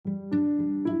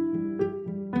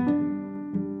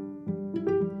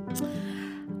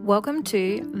Welcome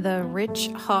to the Rich,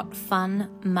 Hot, Fun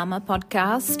Mama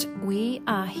podcast. We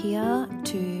are here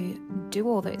to do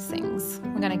all those things.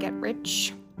 We're going to get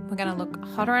rich. We're going to look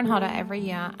hotter and hotter every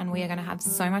year, and we are going to have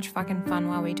so much fucking fun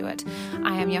while we do it.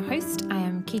 I am your host. I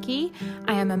am Kiki.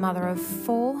 I am a mother of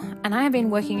 4, and I have been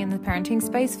working in the parenting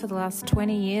space for the last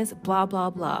 20 years. Blah,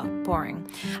 blah, blah.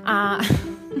 Boring.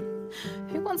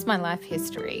 Who wants my life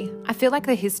history? I feel like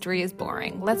the history is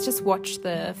boring. Let's just watch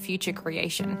the future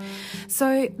creation.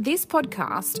 So this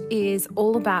podcast is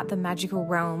all about the magical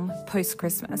realm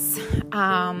post-Christmas.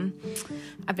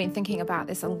 I've been thinking about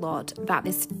this a lot, about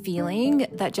this feeling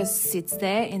that just sits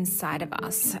there inside of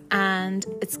us. And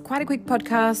it's quite a quick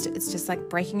podcast. It's just like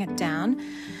breaking it down.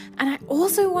 And I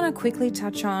also want to quickly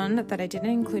touch on that I didn't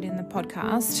include in the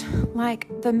podcast,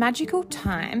 like the magical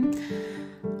time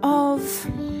of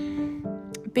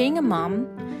being a mum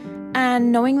and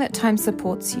knowing that time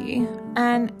supports you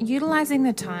and utilizing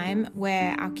the time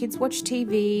where our kids watch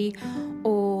TV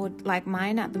or like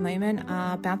mine at the moment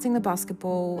are bouncing the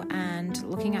basketball and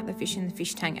looking at the fish in the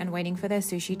fish tank and waiting for their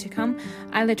sushi to come.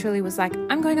 I literally was like,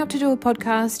 I'm going up to do a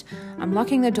podcast. I'm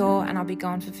locking the door and I'll be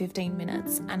gone for 15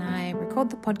 minutes. And I record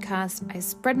the podcast. I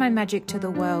spread my magic to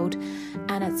the world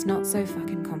and it's not so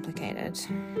fucking complicated.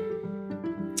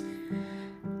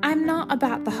 I'm not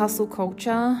about the hustle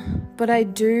culture, but I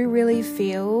do really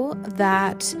feel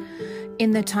that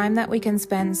in the time that we can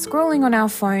spend scrolling on our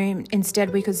phone,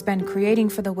 instead we could spend creating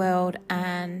for the world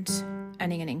and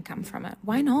earning an income from it.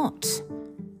 Why not?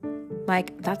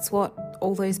 Like, that's what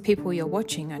all those people you're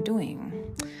watching are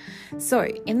doing. So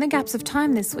in the gaps of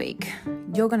time this week,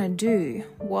 you're going to do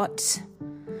what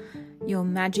your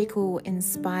magical,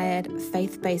 inspired,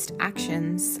 faith-based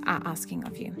actions are asking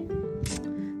of you.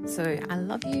 So I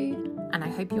love you and I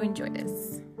hope you enjoy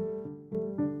this.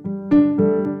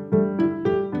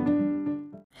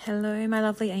 Hello, my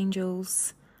lovely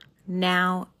angels.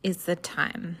 Now is the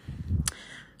time.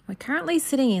 We're currently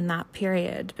sitting in that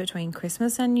period between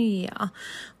Christmas and New Year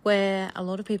where a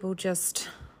lot of people just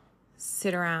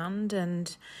sit around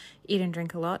and eat and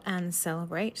drink a lot and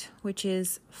celebrate, which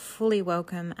is fully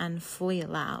welcome and fully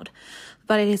allowed.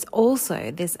 But it is also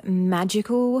this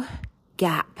magical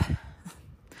gap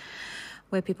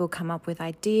where people come up with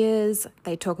ideas,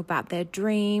 they talk about their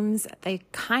dreams, they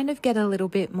kind of get a little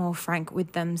bit more frank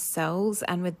with themselves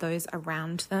and with those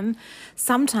around them.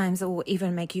 Sometimes it will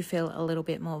even make you feel a little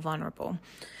bit more vulnerable.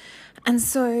 And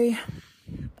so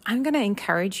I'm going to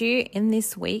encourage you in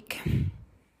this week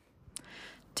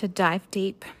to dive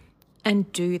deep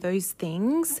and do those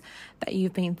things that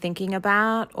you've been thinking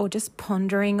about or just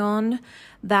pondering on,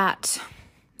 that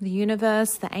the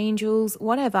universe, the angels,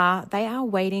 whatever, they are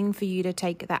waiting for you to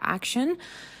take that action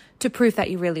to prove that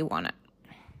you really want it.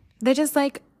 They're just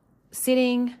like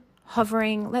sitting,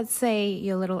 hovering. Let's say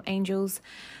your little angels,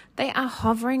 they are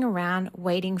hovering around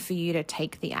waiting for you to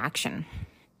take the action.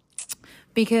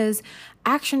 Because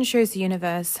action shows the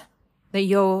universe that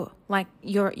you're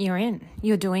in.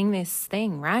 You're doing this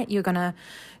thing, right? You're going to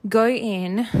go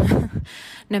in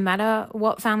no matter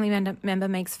what family member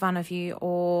makes fun of you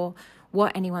or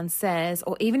what anyone says,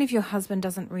 or even if your husband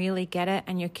doesn't really get it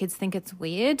and your kids think it's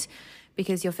weird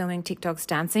because you're filming TikToks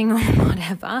dancing or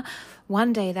whatever,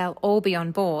 one day they'll all be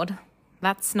on board.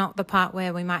 That's not the part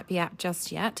where we might be at just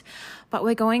yet, but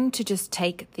we're going to just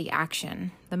take the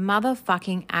action, the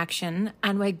motherfucking action,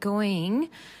 and we're going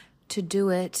to do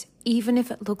it even if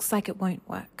it looks like it won't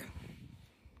work.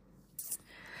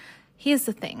 Here's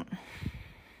the thing.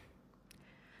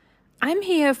 I'm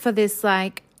here for this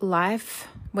life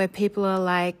where people are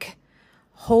like,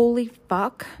 holy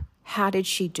fuck, how did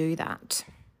she do that?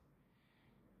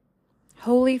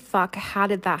 Holy fuck, how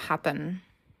did that happen?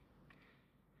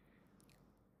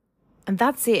 And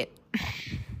that's it.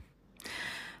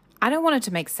 I don't want it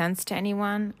to make sense to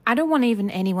anyone. I don't want even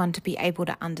anyone to be able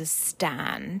to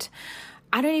understand.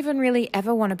 I don't even really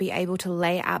ever want to be able to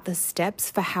lay out the steps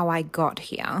for how I got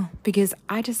here, because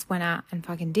I just went out and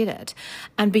fucking did it.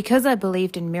 And because I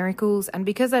believed in miracles and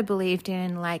because I believed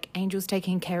in like angels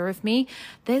taking care of me,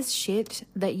 there's shit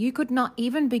that you could not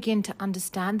even begin to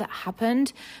understand that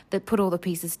happened that put all the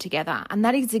pieces together. And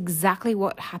that is exactly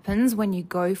what happens when you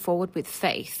go forward with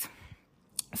faith.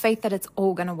 Faith that it's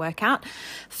all going to work out,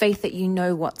 faith that you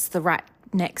know what's the right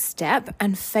next step,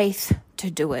 and faith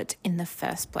to do it in the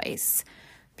first place.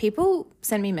 People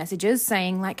send me messages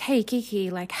saying like, hey,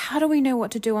 Kiki, like, how do we know what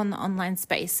to do on the online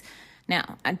space?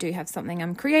 Now, I do have something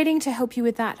I'm creating to help you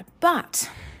with that, but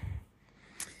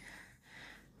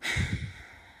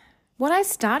what I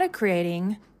started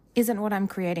creating isn't what I'm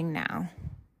creating now.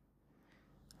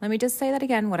 Let me just say that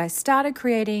again. What I started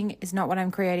creating is not what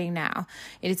I'm creating now.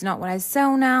 It is not what I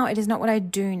sell now. It is not what I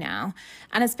do now.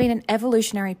 And it's been an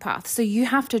evolutionary path. So you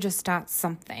have to just start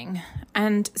something.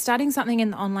 And starting something in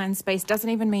the online space doesn't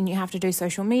even mean you have to do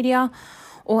social media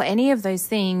or any of those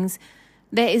things.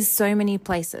 There is so many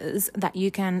places that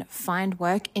you can find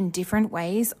work in different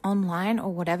ways online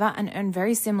or whatever and earn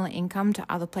very similar income to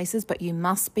other places, but you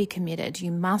must be committed.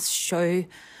 You must show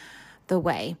the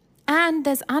way. And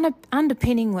there's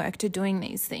underpinning work to doing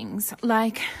these things.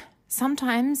 Like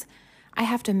sometimes I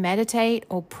have to meditate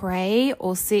or pray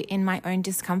or sit in my own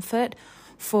discomfort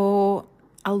for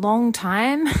a long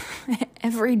time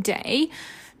every day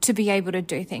to be able to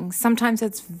do things. Sometimes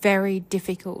it's very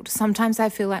difficult. Sometimes I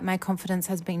feel like my confidence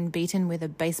has been beaten with a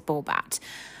baseball bat,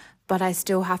 but I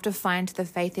still have to find the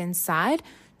faith inside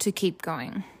to keep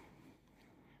going.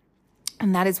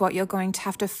 And that is what you're going to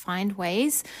have to find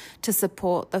ways to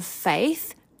support the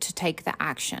faith to take the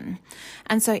action.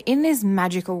 And so in this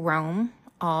magical realm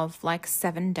of like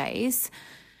 7 days,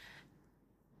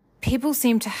 people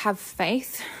seem to have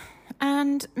faith.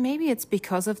 And maybe it's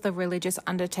because of the religious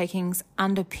undertakings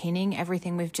underpinning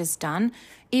everything we've just done.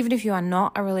 Even if you are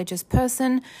not a religious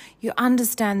person, you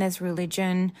understand there's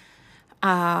religion,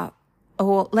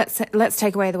 or let's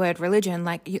take away the word religion.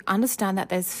 Like you understand that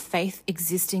there's faith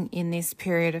existing in this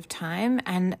period of time,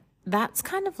 and that's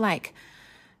kind of like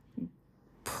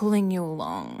pulling you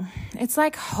along. It's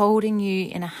like holding you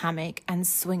in a hammock and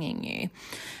swinging you.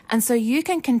 And so you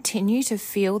can continue to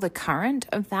feel the current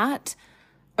of that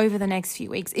over the next few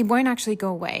weeks. It won't actually go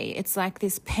away. It's like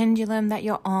this pendulum that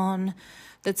you're on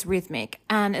that's rhythmic.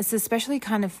 And it's especially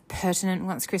kind of pertinent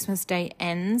once Christmas Day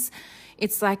ends.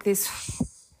 It's like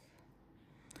this,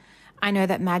 I know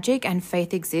that magic and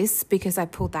faith exists because I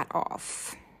pulled that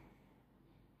off.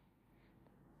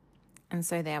 And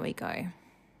so there we go.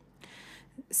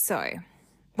 So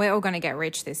we're all going to get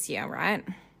rich this year, right?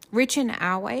 Rich in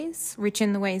our ways, rich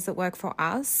in the ways that work for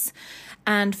us.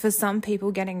 And for some people,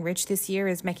 getting rich this year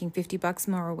is making $50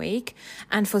 more a week.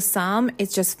 And for some,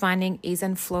 it's just finding ease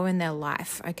and flow in their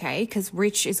life, okay? Because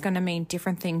rich is going to mean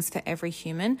different things for every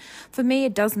human. For me,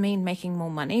 it does mean making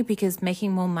more money, because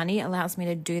making more money allows me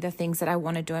to do the things that I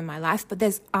want to do in my life. But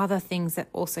there's other things that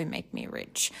also make me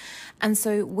rich. And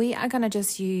so we are going to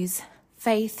just use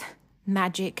faith,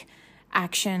 magic,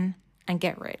 action, and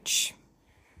get rich.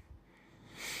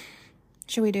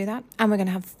 Should we do that? And we're going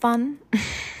to have fun.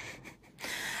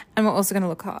 And we're also going to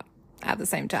look hot at the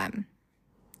same time.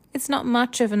 It's not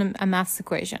much of a maths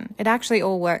equation. It actually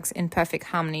all works in perfect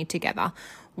harmony together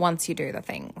once you do the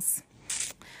things.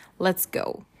 Let's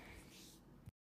go.